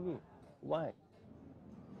 why kill me? Why?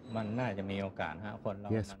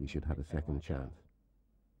 Yes, we should have a second chance.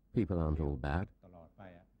 People aren't all bad.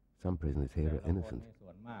 Some prisoners here are innocent.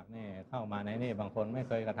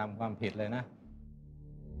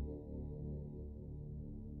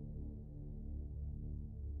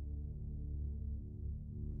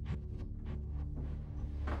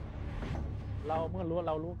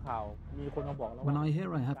 When I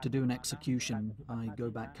hear I have to do an execution, I go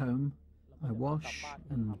back home, I wash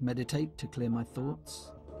and meditate to clear my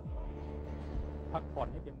thoughts.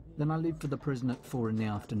 Then I leave for the prison at 4 in the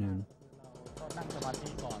afternoon.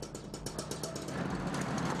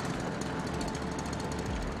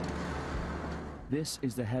 This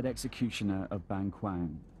is the head executioner of Bang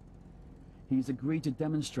Kwang. He's agreed to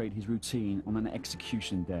demonstrate his routine on an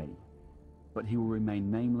execution day, but he will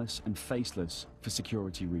remain nameless and faceless for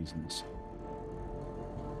security reasons.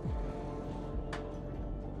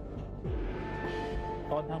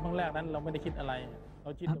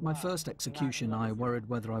 At my first execution, I worried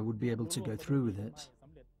whether I would be able to go through with it,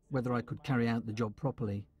 whether I could carry out the job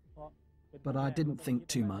properly. But I didn't think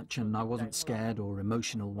too much, and I wasn't scared or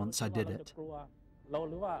emotional once I did it.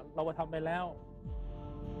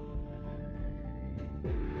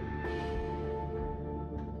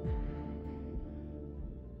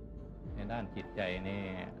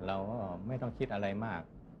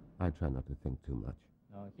 I try not to think too much.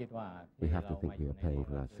 We have to think we are paying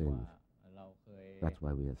for our sins. That's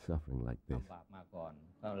why we are suffering like this.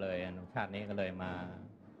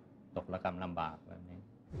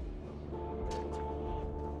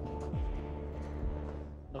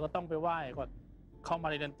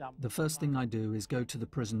 The first thing I do is go to the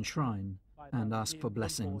prison shrine and ask for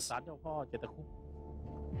blessings.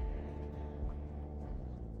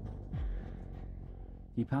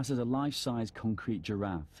 He passes a life-size concrete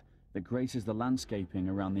giraffe that graces the landscaping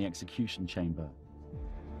around the execution chamber.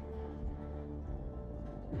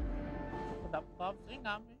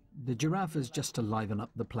 The giraffe is just to liven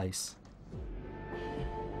up the place.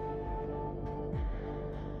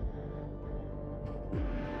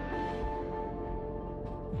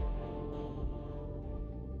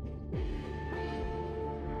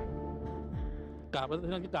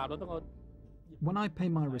 When I pay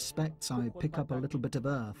my respects, I pick up a little bit of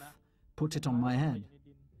earth, put it on my head,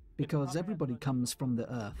 because everybody comes from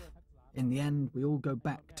the earth. In the end, we all go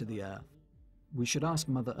back to the earth. We should ask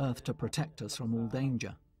Mother Earth to protect us from all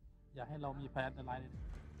danger.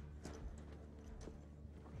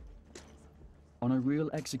 On a real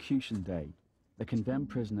execution day, the condemned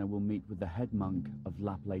prisoner will meet with the head monk of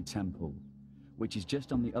Laplay Temple, which is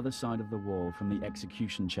just on the other side of the wall from the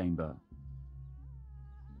execution chamber.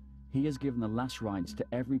 He has given the last rites to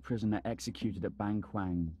every prisoner executed at Bang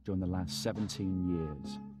Kwang during the last 17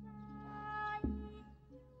 years.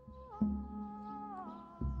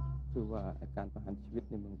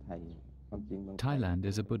 Thailand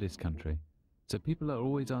is a Buddhist country, so people are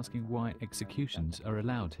always asking why executions are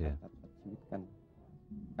allowed here.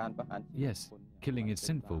 Yes, killing is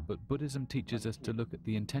sinful, but Buddhism teaches us to look at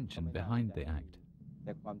the intention behind the act.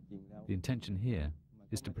 The intention here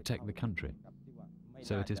is to protect the country,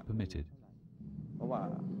 so it is permitted.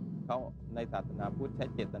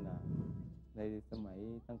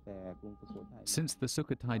 Since the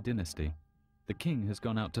Sukhothai dynasty, the king has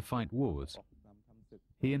gone out to fight wars.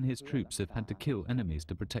 He and his troops have had to kill enemies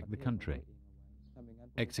to protect the country.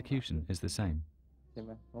 Execution is the same.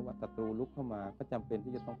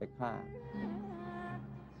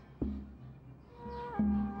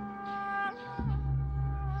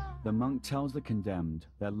 The monk tells the condemned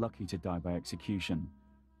they're lucky to die by execution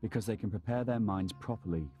because they can prepare their minds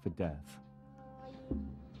properly for death.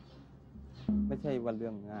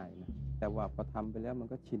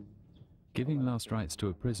 Giving last rites to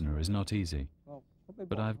a prisoner is not easy,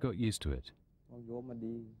 but I've got used to it.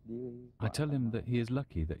 I tell him that he is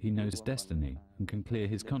lucky that he knows his destiny and can clear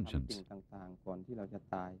his conscience.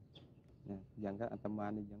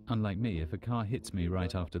 Unlike me, if a car hits me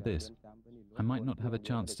right after this, I might not have a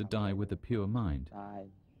chance to die with a pure mind.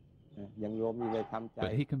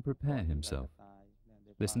 But he can prepare himself,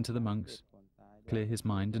 listen to the monks, clear his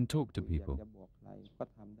mind and talk to people.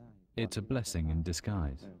 It's a blessing in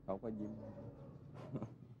disguise.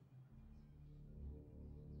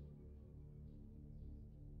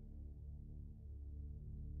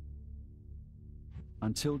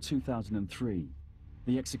 Until 2003,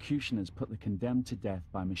 the executioners put the condemned to death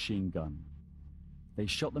by machine gun. They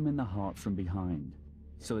shot them in the heart from behind,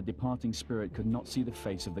 so the departing spirit could not see the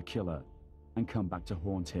face of the killer and come back to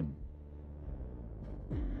haunt him.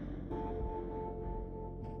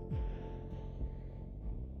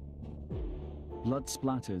 Blood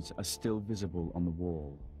splatters are still visible on the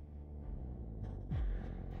wall.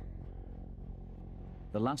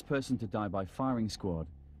 The last person to die by firing squad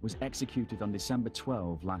was executed on December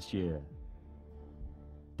 12 last year.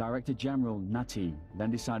 Director General Nati then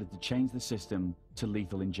decided to change the system to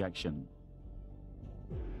lethal injection.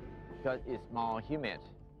 Because it's more humid,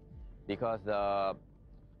 because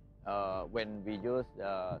when we use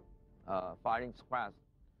firing squads,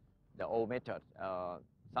 the old method,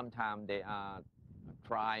 sometimes they are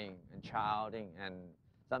crying and shouting, and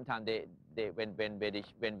sometimes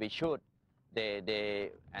when we shoot, they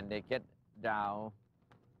get down,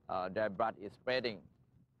 their blood is spreading,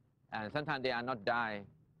 and sometimes they are not die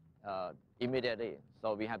immediately,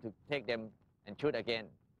 so we have to take them and shoot again.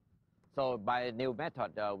 So by new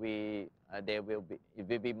method, it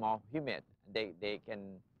will be more humid. They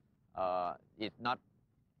can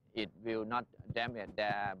it will not damage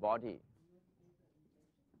their body.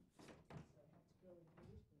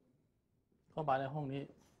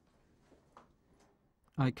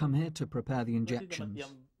 I come here to prepare the injections.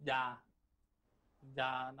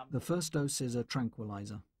 The first dose is a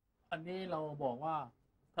tranquilizer.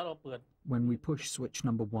 When we push switch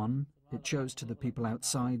number 1, it shows to the people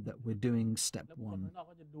outside that we're doing step 1.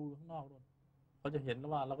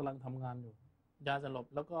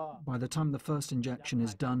 By the time the first injection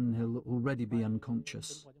is done, he'll already be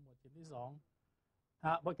unconscious.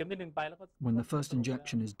 When the first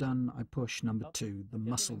injection is done, I push number 2, the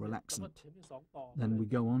muscle relaxant. Then we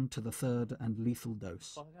go on to the third and lethal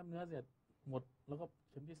dose.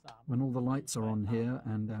 When all the lights are on here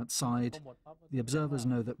and outside, the observers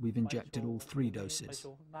know that we've injected all 3 doses.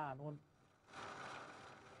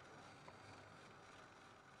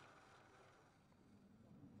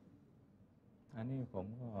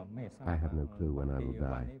 I have no clue when I will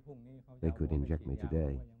die. They could inject me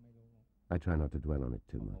today. I try not to dwell on it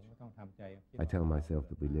too much. I tell myself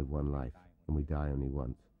that we live one life and we die only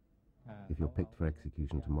once. If you're picked for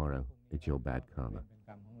execution tomorrow, it's your bad karma.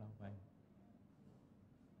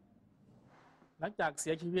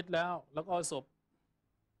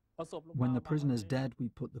 When the prisoner's dead, we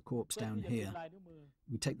put the corpse down here.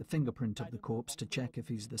 We take the fingerprint of the corpse to check if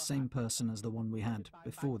he's the same person as the one we had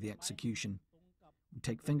before the execution. We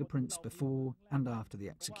take fingerprints before and after the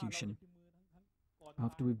execution.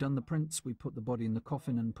 After we've done the prints, we put the body in the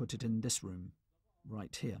coffin and put it in this room,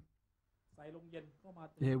 right here.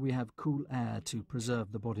 Here we have cool air to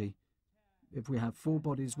preserve the body. If we have 4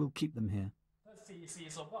 bodies, we'll keep them here.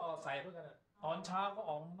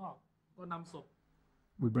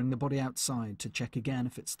 We bring the body outside to check again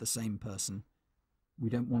if it's the same person. We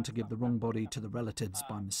don't want to give the wrong body to the relatives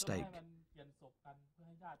by mistake.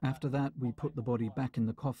 After that, we put the body back in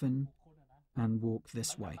the coffin and walk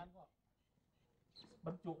this way.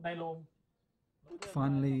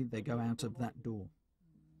 Finally, they go out of that door.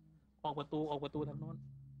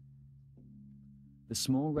 The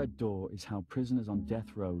small red door is how prisoners on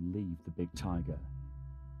death row leave the big tiger.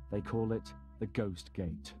 They call it the Ghost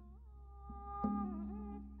Gate.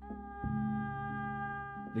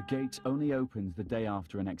 The gate only opens the day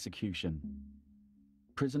after an execution.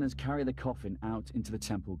 Prisoners carry the coffin out into the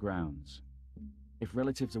temple grounds. If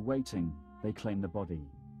relatives are waiting, they claim the body.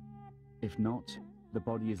 If not, the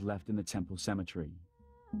body is left in the temple cemetery.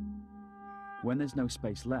 When there's no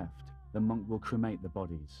space left, the monk will cremate the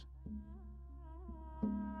bodies.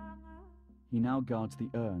 He now guards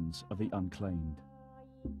the urns of the unclaimed.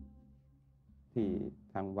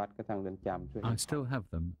 I still have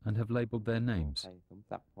them and have labelled their names.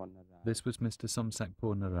 This was Mr. Somsak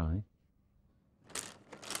Pornarai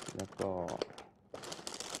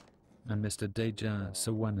and Mr. Deja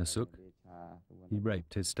Sawanasuk. He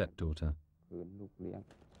raped his stepdaughter.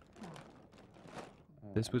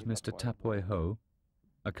 This was Mr. Tapoy Ho,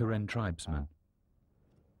 a Karen tribesman.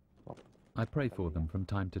 I pray for them from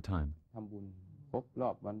time to time.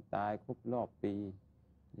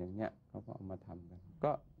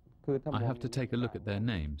 I have to take a look at their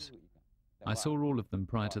names. I saw all of them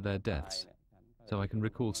prior to their deaths, so I can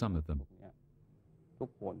recall some of them.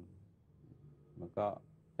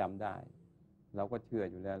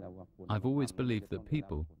 I've always believed that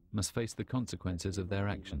people must face the consequences of their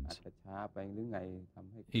actions.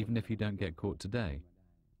 Even if you don't get caught today,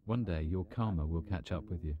 one day your karma will catch up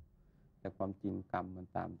with you.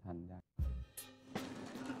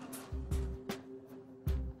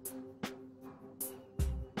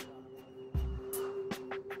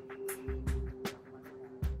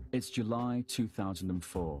 It's July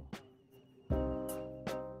 2004.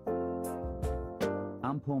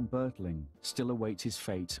 Ampon Bertling still awaits his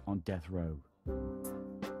fate on death row.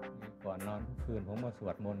 I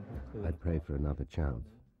pray for another chance.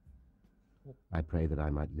 I pray that I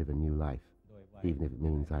might live a new life, even if it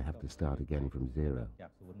means I have to start again from zero.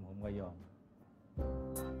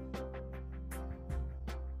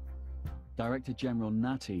 Director General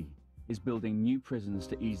Nati is building new prisons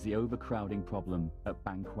to ease the overcrowding problem at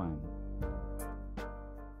Bangkok.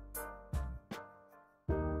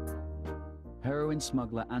 Heroin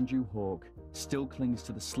smuggler Andrew Hawke still clings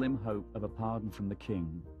to the slim hope of a pardon from the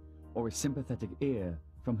King or a sympathetic ear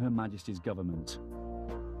from Her Majesty's government.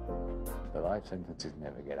 The life sentences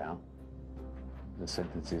never get out. The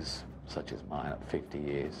sentences, such as mine, at 50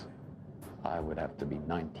 years, I would have to be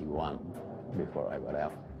 91 before I got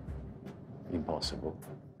out. Impossible.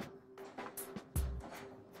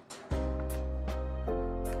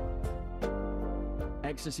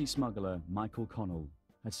 Ecstasy smuggler Michael Connell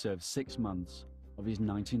has served 6 months of his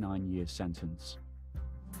 99-year sentence.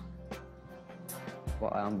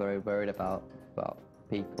 What I am very worried about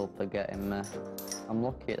people forgetting me. I'm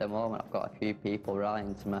lucky at the moment, I've got a few people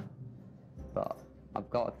writing to me, but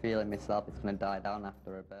I've got a feeling myself it's going to die down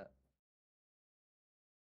after a bit.